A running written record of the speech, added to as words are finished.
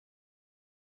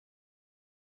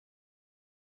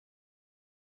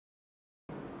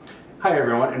Hi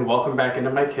everyone, and welcome back into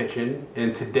my kitchen.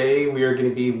 And today we are going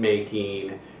to be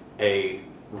making a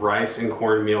rice and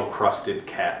cornmeal crusted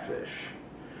catfish.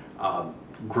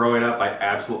 Growing up, I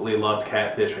absolutely loved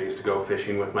catfish. I used to go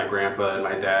fishing with my grandpa and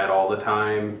my dad all the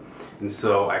time, and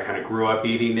so I kind of grew up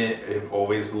eating it. I've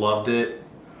always loved it.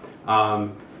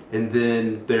 And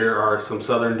then there are some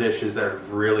southern dishes that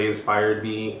have really inspired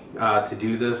me to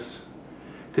do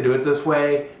it this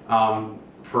way.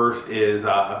 First is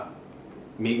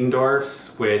Mietendorf's,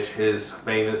 which is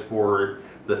famous for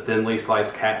the thinly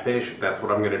sliced catfish. That's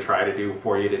what I'm going to try to do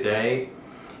for you today.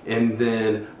 And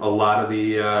then a lot of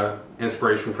the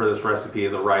inspiration for this recipe,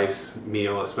 the rice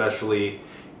meal especially,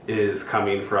 is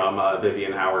coming from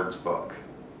Vivian Howard's book,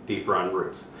 Deep Run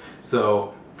Roots.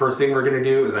 So first thing we're going to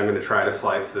do is I'm going to try to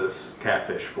slice this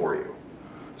catfish for you.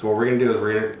 So what we're going to do is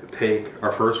we're going to take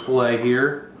our first fillet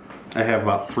here. I have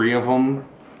about 3 of them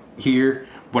here.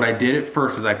 What I did at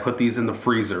first is I put these in the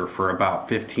freezer for about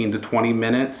 15 to 20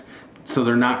 minutes, so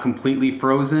they're not completely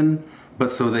frozen,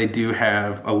 but so they do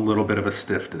have a little bit of a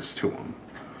stiffness to them.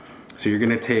 So you're going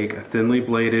to take a thinly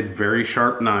bladed, very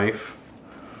sharp knife.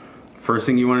 First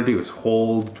thing you want to do is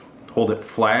hold it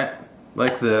flat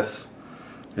like this,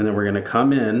 and then we're going to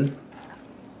come in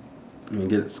and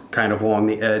get it kind of along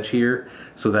the edge here,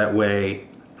 so that way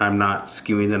I'm not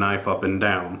skewing the knife up and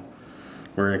down.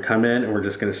 We're going to come in and we're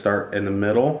just going to start in the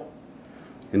middle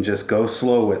and just go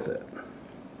slow with it.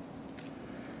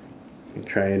 And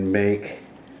try and make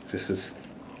just as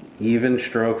even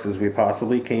strokes as we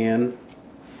possibly can.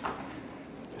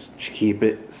 Just keep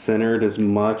it centered as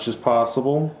much as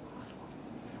possible.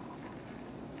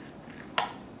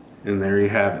 And there you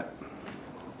have it.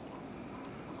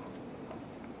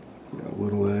 Got a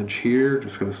little edge here,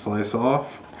 just going to slice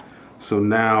off. So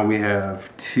now we have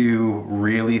 2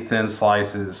 really thin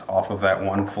slices off of that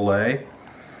one fillet.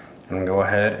 I'm going to go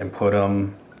ahead and put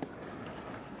them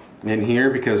in here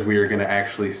because we are going to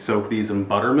actually soak these in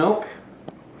buttermilk.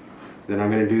 Then I'm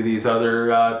going to do these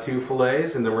other 2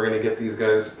 fillets, and then we're going to get these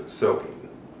guys soaking.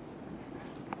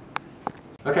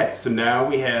 Okay, so now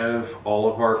we have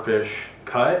all of our fish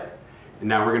cut, and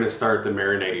now we're going to start the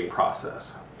marinating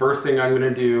process. First thing I'm going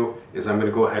to do is I'm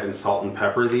going to go ahead and salt and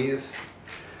pepper these.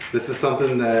 This is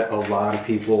something that a lot of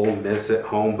people miss at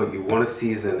home, but you want to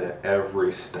season at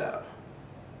every step.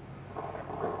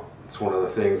 It's one of the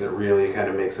things that really kind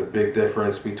of makes a big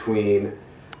difference between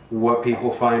what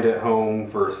people find at home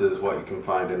versus what you can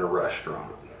find in a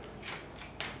restaurant.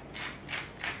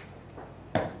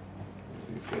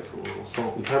 These guys a little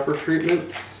salt and pepper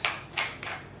treatments.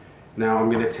 Now I'm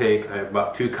going to take, I have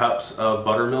about 2 cups of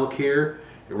buttermilk here,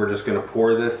 and we're just going to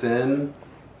pour this in.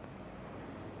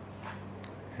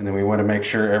 And then we want to make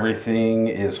sure everything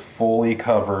is fully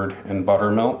covered in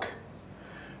buttermilk.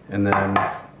 And then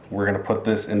we're going to put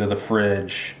this into the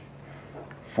fridge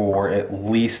for at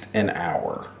least an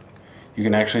hour. You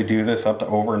can actually do this up to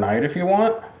overnight if you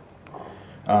want,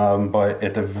 but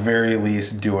at the very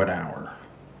least do an hour.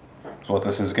 So what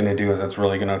this is going to do is it's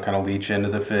really going to kind of leach into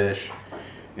the fish,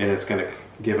 and it's going to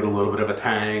give it a little bit of a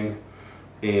tang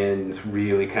and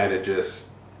really kind of just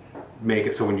make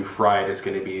it so when you fry it, it's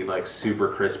going to be like super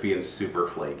crispy and super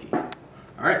flaky.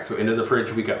 Alright, so into the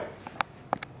fridge we go.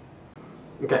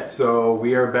 Okay, so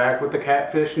we are back with the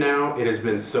catfish now. It has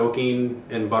been soaking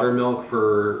in buttermilk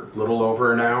for a little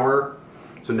over an hour.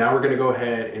 So now we're going to go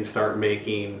ahead and start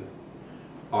making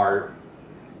our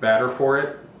batter for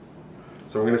it.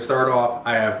 So we're going to start off,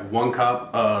 I have 1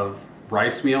 cup of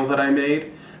rice meal that I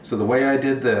made. So the way I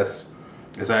did this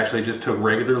is I actually just took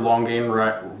regular long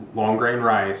grain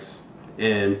rice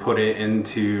and put it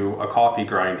into a coffee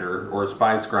grinder or a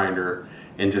spice grinder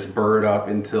and just burr it up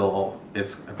until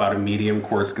it's about a medium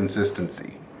coarse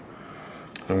consistency.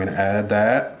 So I'm going to add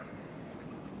that.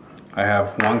 I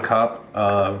have 1 cup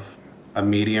of a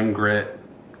medium grit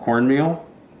cornmeal.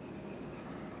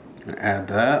 I'm going to add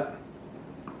that.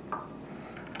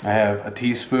 I have a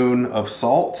teaspoon of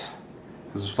salt.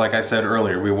 This is, like I said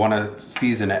earlier, we want to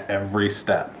season at every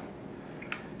step.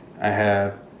 I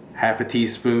have half a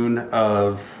teaspoon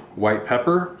of white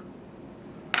pepper,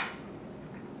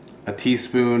 a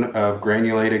teaspoon of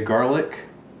granulated garlic,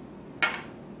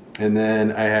 and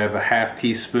then I have a half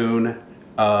teaspoon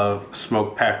of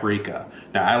smoked paprika.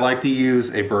 Now I like to use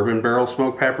a bourbon barrel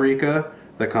smoked paprika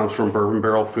that comes from Bourbon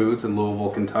Barrel Foods in Louisville,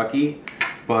 Kentucky,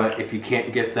 but if you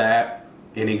can't get that,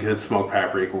 any good smoked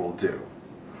paprika will do.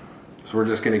 So we're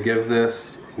just going to give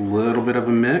this a little bit of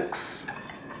a mix.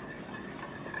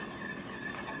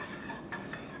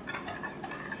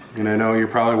 And I know you're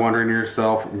probably wondering to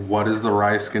yourself, what is the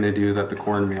rice going to do that the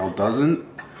cornmeal doesn't?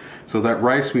 So that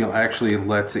rice meal actually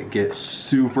lets it get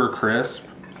super crisp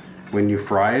when you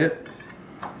fry it.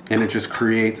 and it just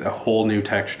creates a whole new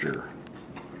texture.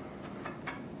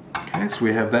 Okay, so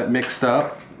we have that mixed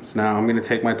up. So now I'm going to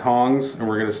take my tongs and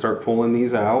we're going to start pulling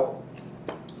these out.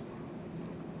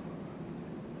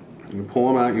 You pull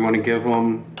them out, you want to give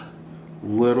them a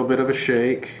little bit of a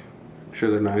shake. Make sure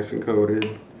they're nice and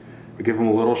coated. We give them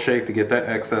a little shake to get that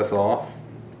excess off.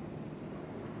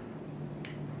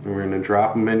 And we're going to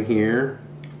drop them in here.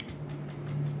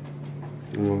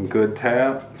 And one good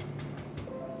tap.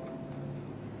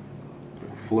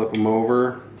 Flip them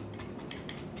over.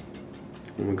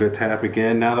 And a good tap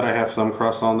again. Now that I have some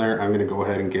crust on there, I'm going to go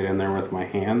ahead and get in there with my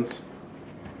hands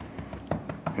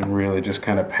and really just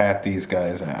kind of pat these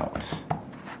guys out.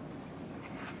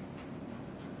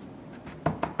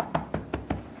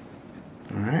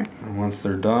 Alright, and once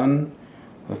they're done,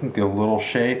 let them get a little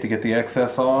shake to get the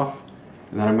excess off.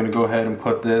 And then I'm going to go ahead and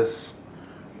put this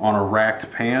on a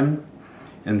racked pan.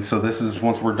 And so this is,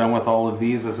 once we're done with all of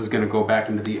these, this is going to go back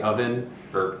into the oven,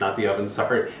 or not the oven,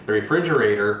 sorry, the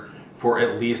refrigerator for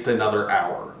at least another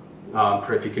hour.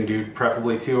 If you can do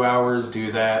preferably 2 hours,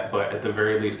 do that, but at the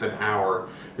very least an hour.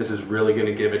 This is really going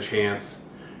to give a chance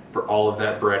for all of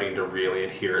that breading to really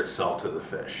adhere itself to the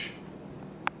fish.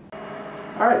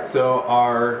 Alright, so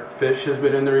our fish has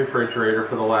been in the refrigerator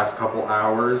for the last couple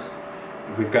hours.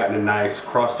 We've gotten a nice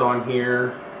crust on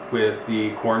here with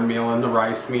the cornmeal and the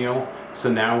rice meal. So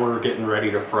now we're getting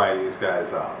ready to fry these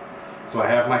guys up. So I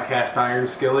have my cast iron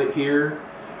skillet here.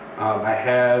 I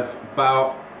have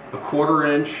about a 1/4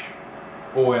 inch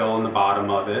oil in the bottom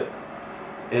of it.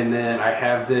 And then I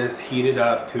have this heated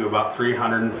up to about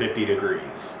 350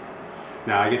 degrees.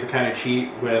 Now I get to kind of cheat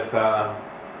with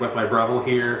my Breville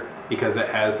here because it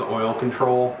has the oil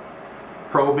control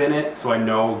probe in it, so I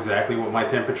know exactly what my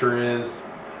temperature is.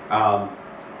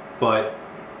 But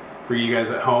for you guys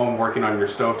at home working on your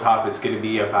stovetop, it's going to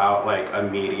be about like a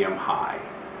medium high.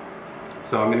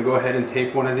 So I'm going to go ahead and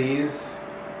take one of these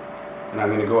and I'm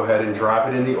going to go ahead and drop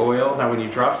it in the oil. Now when you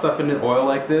drop stuff in the oil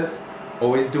like this,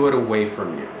 always do it away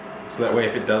from you. So that way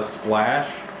if it does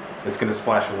splash, it's going to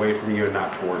splash away from you and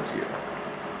not towards you.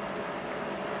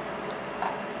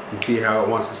 You can see how it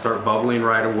wants to start bubbling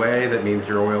right away. That means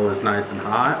your oil is nice and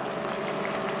hot.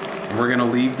 And we're going to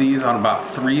leave these on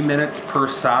about 3 minutes per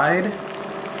side,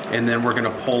 and then we're going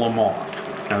to pull them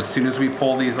off. Now as soon as we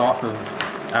pull these off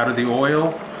out of the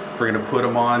oil, we're going to put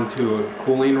them onto a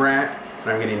cooling rack, and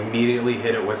I'm going to immediately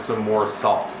hit it with some more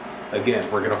salt.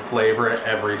 Again, we're going to flavor it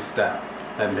every step.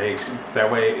 That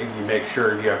way you make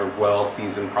sure you have a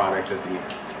well-seasoned product at the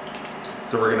end.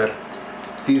 So we're going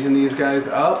to season these guys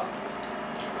up,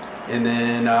 and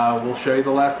then we'll show you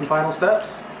the last and final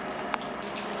steps.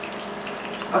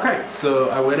 Okay, so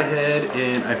I went ahead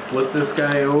and I flipped this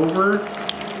guy over.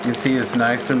 You can see it's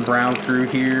nice and brown through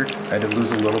here. I had to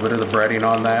lose a little bit of the breading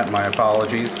on that, my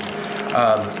apologies.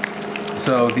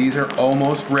 So these are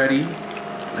almost ready.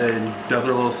 And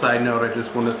another little side note I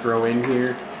just want to throw in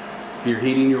here. If you're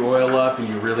heating your oil up and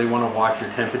you really want to watch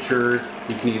your temperature,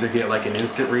 you can either get like an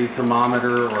instant read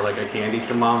thermometer or like a candy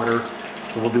thermometer.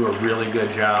 It will do a really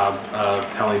good job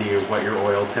of telling you what your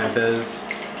oil temp is.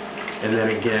 And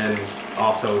then again,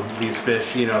 also these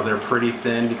fish, you know, they're pretty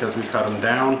thin because we cut them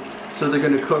down. So they're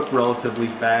going to cook relatively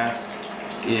fast.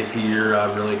 If you're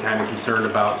really kind of concerned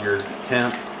about your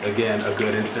temp, again, a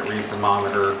good instant read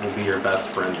thermometer will be your best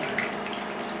friend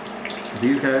there. So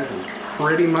these guys are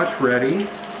pretty much ready.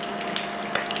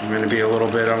 I'm going to be a little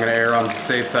bit, I'm going to err on the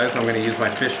safe side, so I'm going to use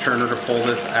my fish turner to pull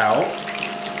this out.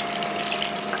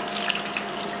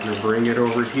 I'm going to bring it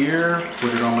over here,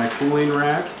 put it on my cooling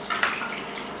rack.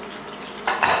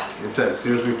 Like I said, as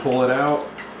soon as we pull it out,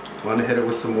 I'm going to hit it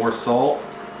with some more salt.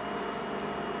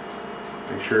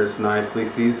 Make sure it's nicely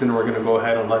seasoned. We're going to go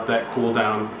ahead and let that cool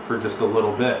down for just a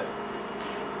little bit.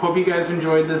 Hope you guys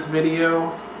enjoyed this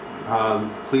video.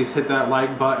 Please hit that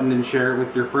like button and share it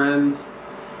with your friends.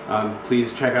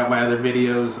 Please check out my other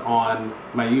videos on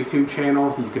my YouTube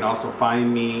channel. You can also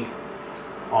find me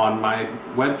on my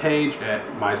webpage at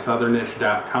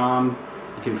mysouthernish.com.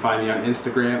 You can find me on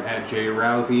Instagram at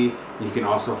jrousey. You can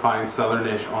also find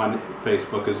Southernish on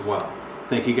Facebook as well.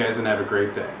 Thank you guys and have a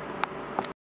great day.